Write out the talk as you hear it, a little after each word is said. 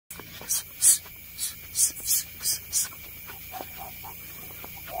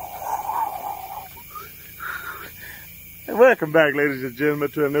Welcome back, ladies and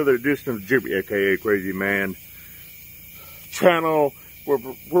gentlemen, to another edition of Jimmy, aka Crazy Man channel. We're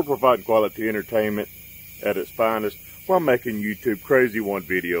providing quality entertainment at its finest while making YouTube crazy one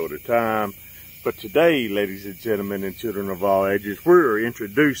video at a time. But today, ladies and gentlemen, and children of all ages, we're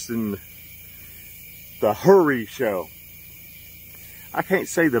introducing the Muary show. I can't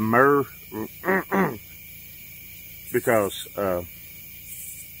say the because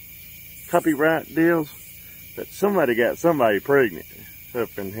copyright deals, but somebody got somebody pregnant up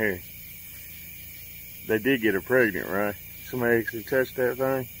in here. They did get her pregnant, right? Somebody actually touched that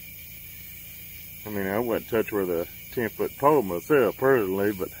thing. I mean, I wouldn't touch with a 10-foot pole myself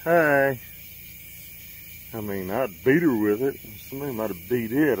personally, but hey, I mean, I'd beat her with it. Somebody might have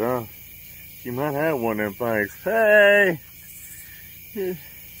beat it, huh? You might have one of them things. Hey! Yeah.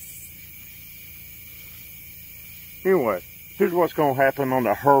 Anyway, here's what's going to happen on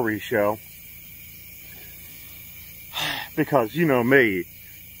the Muary show. Because, you know me,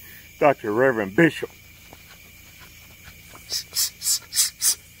 Dr. Reverend Bishop.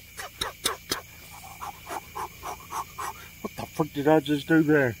 What the fuck did I just do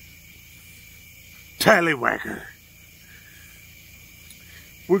there? Tallywhacker.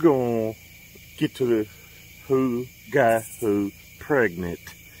 We're going to get to the who got who pregnant.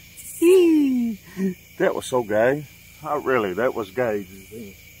 Eee. That was so gay. Really, that was gay.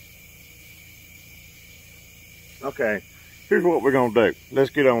 Okay, here's what we're going to do. Let's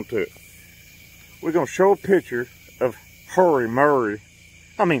get on to it. We're going to show a picture of Harry Muary.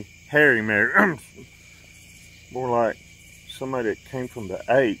 More like somebody that came from the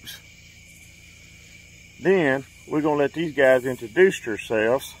apes. Then, we're going to let these guys introduce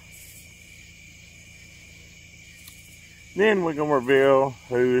themselves. Then we're going to reveal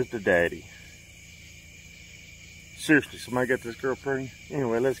who is the daddy. Seriously, somebody got this girl pregnant?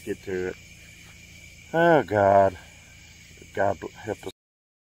 Anyway, let's get to it. Oh, God. God help us.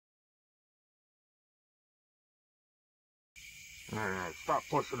 Stop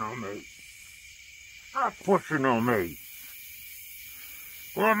pushing on me. Stop pushing on me.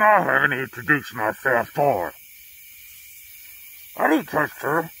 What am I having to introduce myself for? I didn't touch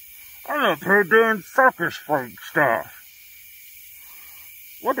her. I'm up here doing circus freak stuff.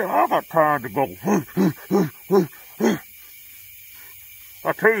 What the hell? I got time to go.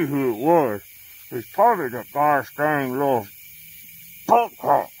 I'll tell you who it was. It's probably the guy's dang little butt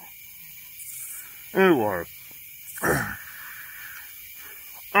crack. Anyway,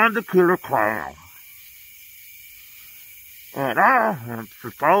 I'm the killer clown. And I am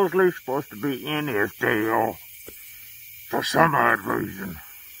supposedly supposed to be in this deal for some odd reason.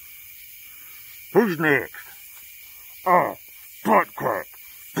 Who's next? Oh, butt crack.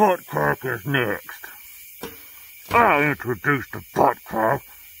 Butt crack is next. I'll introduce the butt crack.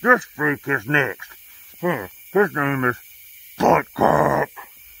 This freak is next. His name is Butt Crack.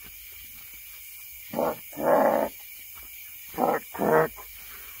 Butt Crack. Butt Crack.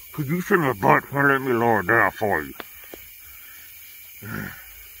 Could you send me a butt and let me lower it down for you?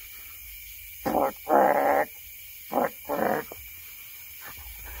 Butt Crack. Butt Crack.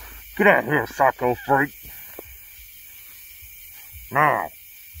 Get out here, psycho freak. Now.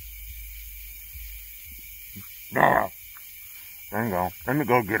 Hang on. Let me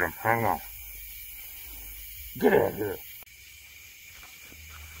go get him. Hang on. Get out of here.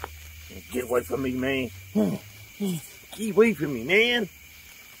 Get away from me, man. Get away from me, man.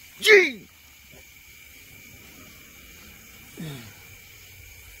 Gee!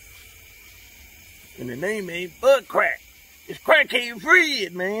 And the name ain't Butt Crack. It's Crackhead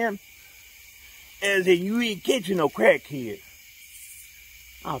Fred, man. As in, you ain't catching no crackhead.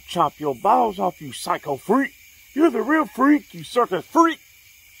 I'll chop your balls off, you psycho freak. You're the real freak, you circus freak.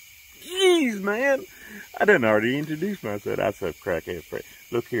 Jeez, man. I done already introduced myself. I said Crackhead Fred.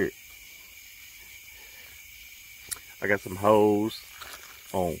 Look here. I got some hoes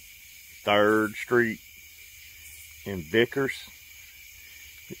on 3rd Street in Vickers.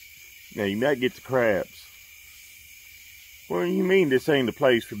 Now, you might get the crabs. What do you mean this ain't the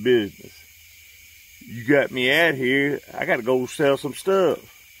place for business? You got me out here. I got to go sell some stuff.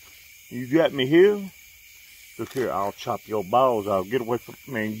 You got me here? Look here, I'll chop your balls out. Get away from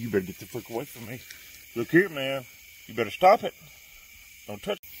me. Man, you better get the fuck away from me. Look here, man. You better stop it. Don't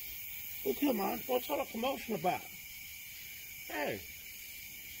touch it. Oh, come on. What's all the commotion about? Hey,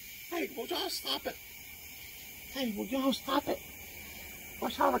 will y'all stop it? Hey, will y'all stop it?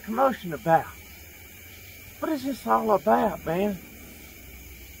 What's all the commotion about? What is this all about, man?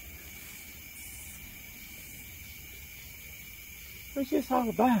 What's this all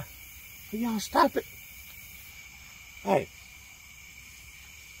about? Will y'all stop it? Hey.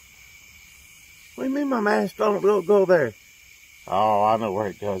 What do you mean my mask don't go there? Oh, I know where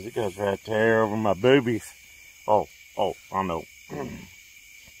it goes. It goes right there over my boobies. Oh, I know.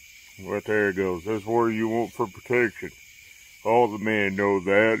 Right there it goes. That's where you want for protection. All the men know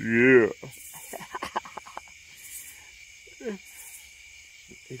that, yeah.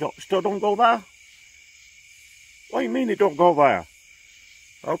 Still don't go there? What do you mean it don't go there?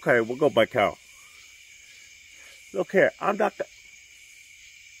 Okay, we'll go back out. Look here, I'm Dr.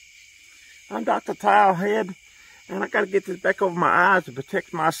 Towelhead, and I gotta get this back over my eyes to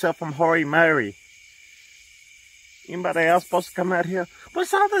protect myself from Muary. Anybody else supposed to come out here?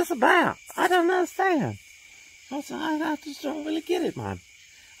 What's all this about? I don't understand. I just don't really get it, man.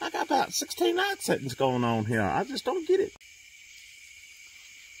 I got about 16 night settings going on here. I just don't get it.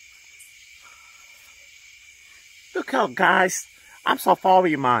 Look out, guys. I'm so far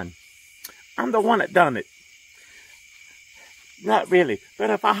with you, man. I'm the one that done it. Not really. But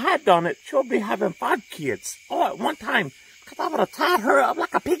if I had done it, she'll be having 5 kids. All at one time. Because I would have tied her up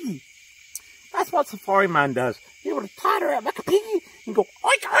like a piggy. That's what Safari Man does. He would have tied her up like a piggy and go,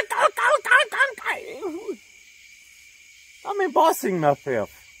 oink, oink, oink, oink, oink, oink, oink. I'm embossing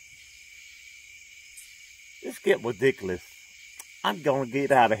myself. This get ridiculous. I'm going to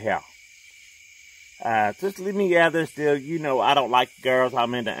get out of here. Just leave me out of this deal. You know I don't like girls.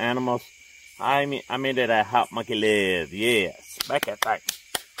 I'm into animals. I'm into that hot monkey live. Yes. Back at that.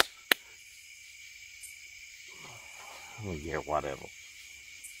 Oh, yeah, whatever.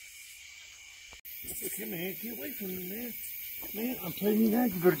 Okay, man, get away from me, man. Man, I'm telling you now,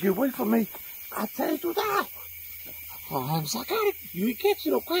 you better get away from me. I tell you that. I'm psychotic. You ain't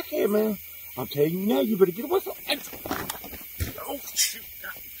catching no crackhead, man. I'm telling you now, you better get away from me. Oh, shoot.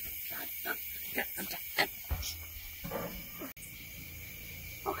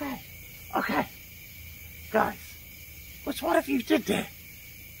 Okay. Guys, which one of you did that?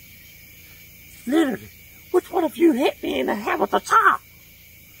 Literally, which one of you hit me in the head with a chop?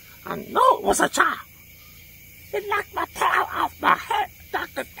 I know it was a chop. It knocked my towel off my head.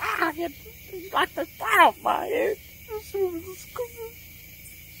 Knocked the towel. It knocked the towel off my head.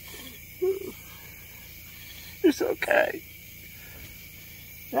 It's okay.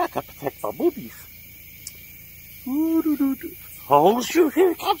 I can protect my boobies. Oh, shoot,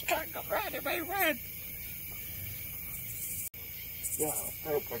 here it comes, trying to run, it may run. Yeah,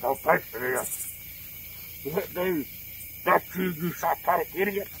 don't think for this. Dude, that's you psychotic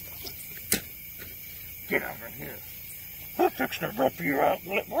idiot. Get over here. I'm fixing to rip you out.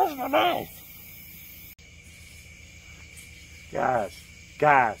 Where's my mouth?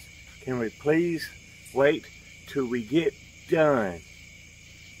 Guys, can we please wait till we get done?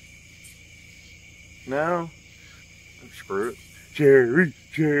 No? Screw it. Jerry.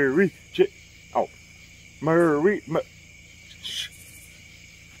 Oh, Muary.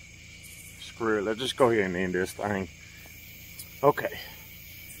 Screw it. Let's just go ahead and end this thing. Okay.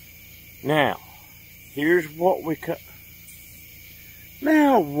 Now, here's what we cut.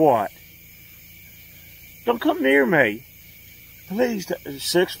 Now what? Don't come near me. Please.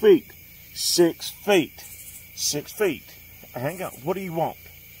 6 feet. 6 feet. 6 feet. Hang on. What do you want?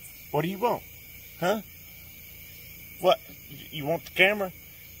 What do you want? Huh? What? You want the camera?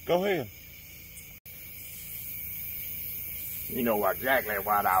 Go ahead. You know exactly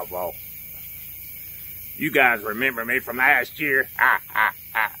what I want. You guys remember me from last year?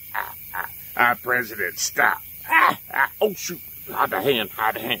 President, stop. Oh, shoot. Hide the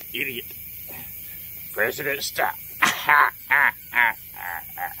hand, idiot. President, stop.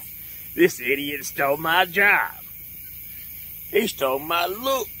 This idiot stole my job. He stole my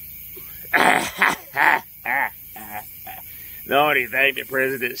look. The only thing that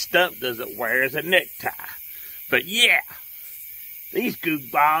President Stump doesn't wear is a necktie. But yeah, these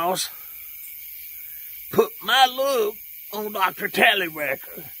goofballs put my look on Dr.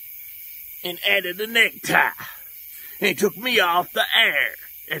 Tallywacker and added a necktie and took me off the air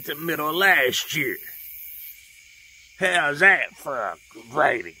at the middle of last year. How's that for a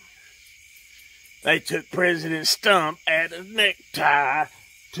rating? They took President Stump, added a necktie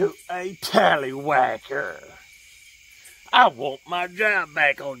to a Tallywacker. I want my job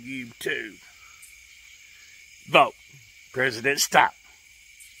back on YouTube. Vote. President Stop.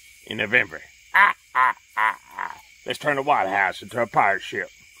 In November. Let's turn the White House into a pirate ship.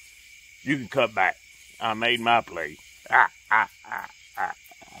 You can cut back. I made my plea.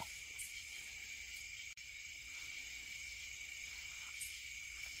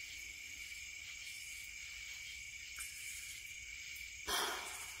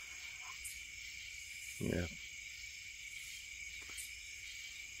 Yeah.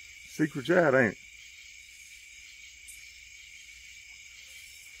 Secret's out, ain't it?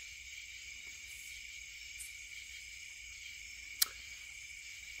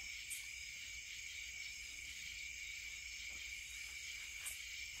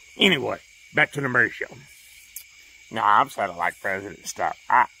 Anyway, back to the Muary Show. No, I'm sounding like President stuff.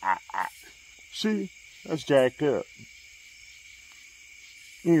 See, that's jacked up.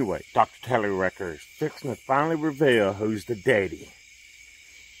 Anyway, Dr. Tallyracker is fixing to finally reveal who's the daddy.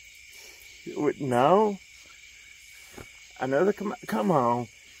 No. Another, come on.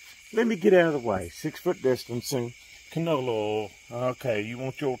 Let me get out of the way. 6 foot distancing. Canola oil. Okay, you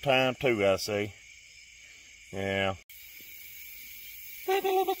want your time too, I see. Yeah. Like a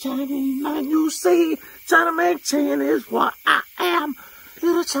little Chinese man, you see. China man Chan is what I am.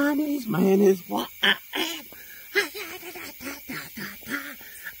 Little Chinese man is what I am.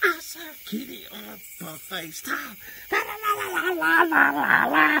 I serve kitty on for FaceTime. La la la la la la la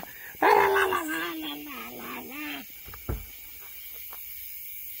la. La la la la la la la la.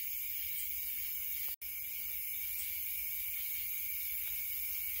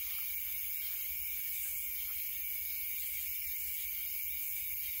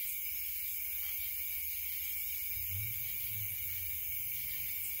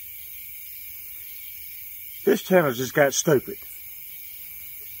 This channel just got stupid.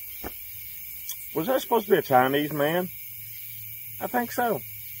 Was that supposed to be a Chinese man? I think so.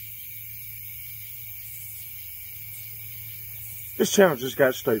 This channel just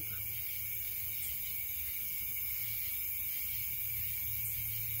got stupid.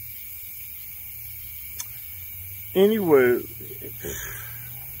 Anyway,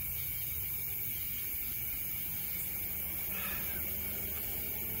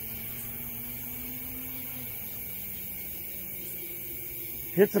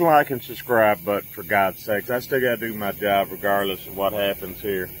 hit the like and subscribe button, for God's sakes. I still got to do my job regardless of what happens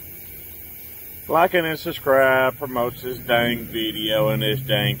here. Liking and subscribe promotes this dang video and this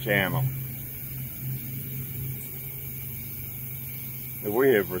dang channel.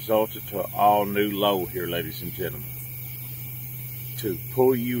 We have resulted to an all new low here, ladies and gentlemen. To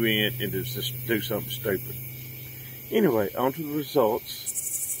pull you in and to just do something stupid. Anyway, on to the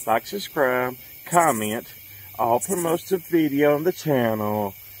results. Like, subscribe, comment. All promotes the video on the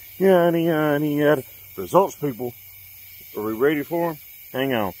channel. Yada, yada, yada. Results, people. Are we ready for them?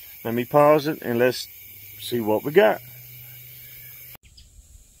 Hang on. Let me pause it and let's see what we got.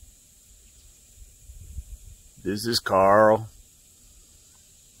 This is Carl.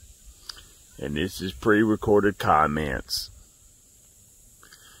 And this is pre-recorded comments.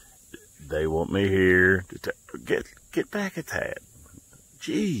 They want me here to get back at that.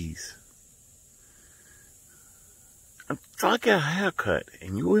 Jeez. I'm trying to get a haircut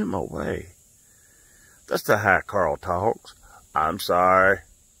and you in my way. That's the how Carl talks. I'm sorry.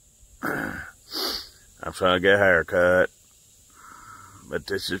 I'm trying to get a haircut. But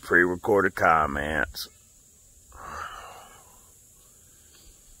this is pre-recorded comments.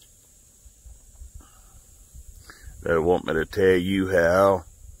 They want me to tell you how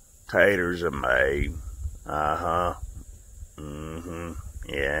taters are made. Uh-huh. Mm-hmm.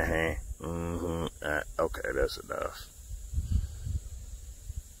 Yeah. Mm-hmm. Okay, that's enough.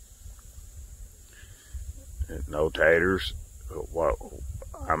 No taters. What?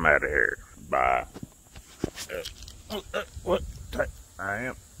 I'm out of here. Bye. What? I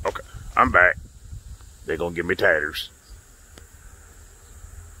am? Okay. I'm back. They're gonna give me taters.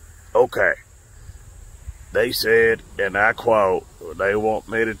 Okay. They said, and I quote, they want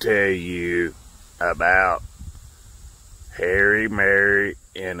me to tell you about Harry, Mary,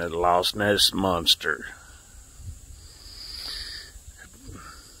 and the Loch Ness Monster.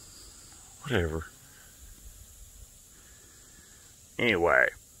 Whatever. Anyway.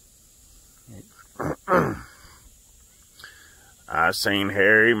 I seen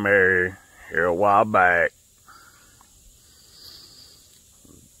Harry, Mary here a while back.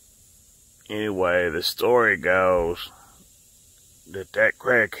 Anyway, the story goes that that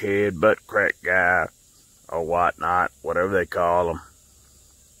crackhead, butt crack guy, or whatnot, whatever they call him,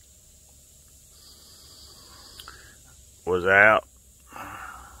 was out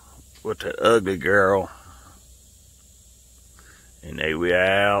with the ugly girl, and they were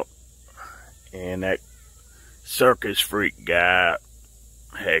out, and that circus freak guy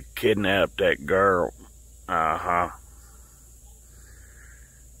had kidnapped that girl.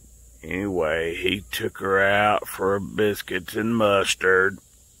 Anyway, he took her out for biscuits and mustard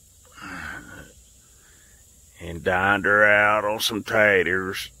and dined her out on some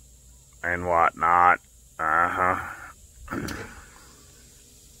taters and whatnot.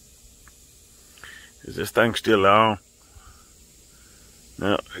 Is this thing still on?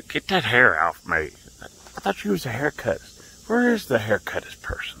 No, get that hair off me. I thought you was a haircutist. Where is the haircutist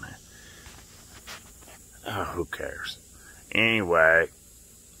person at? Oh, who cares? Anyway,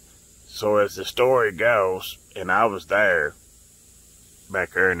 so as the story goes, and I was there,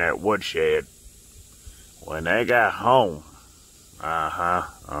 back there in that woodshed. When they got home, that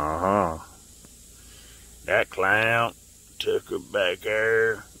clown took her back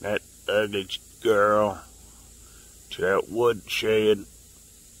there, that ugly girl, to that woodshed.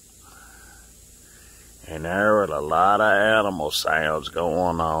 And there were a lot of animal sounds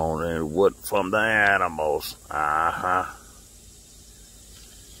going on, and it wasn't from the animals. I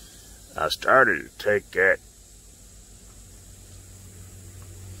started to take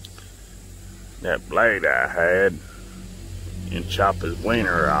that blade I had and chop his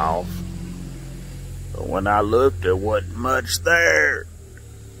wiener off. But when I looked, there wasn't much there.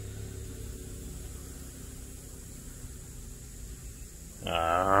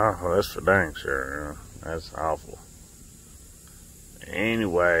 Well, that's for dang sure. That's awful.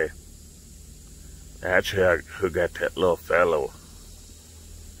 Anyway, that's who got that little fellow,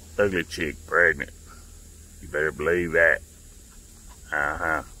 ugly chick, pregnant. You better believe that.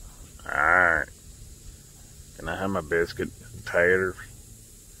 Alright. Can I have my biscuit and taters?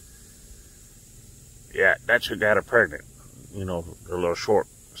 Yeah, that's who got her pregnant. You know, the little short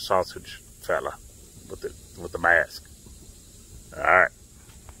sausage fella with the mask. Alright.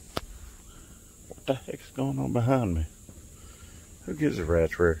 What the heck's going on behind me? Who gives a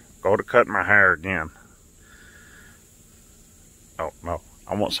rat's rear? Go to cutting my hair again. Oh, no.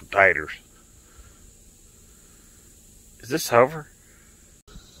 I want some taters. Is this over?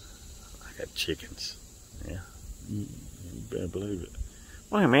 I got chickens. Yeah. You better believe it.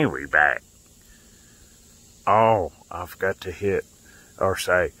 What do you mean we back? Oh, I forgot to hit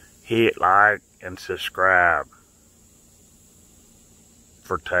like and subscribe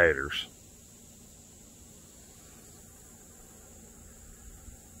for taters.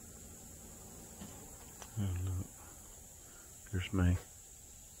 Oh, look. There's me.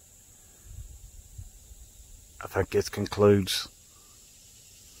 I think this concludes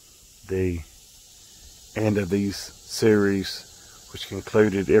the end of these series, which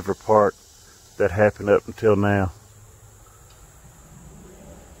concluded every part that happened up until now.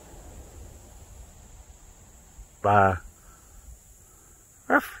 Bye.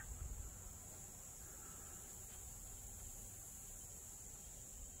 Ruff.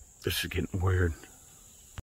 This is getting weird.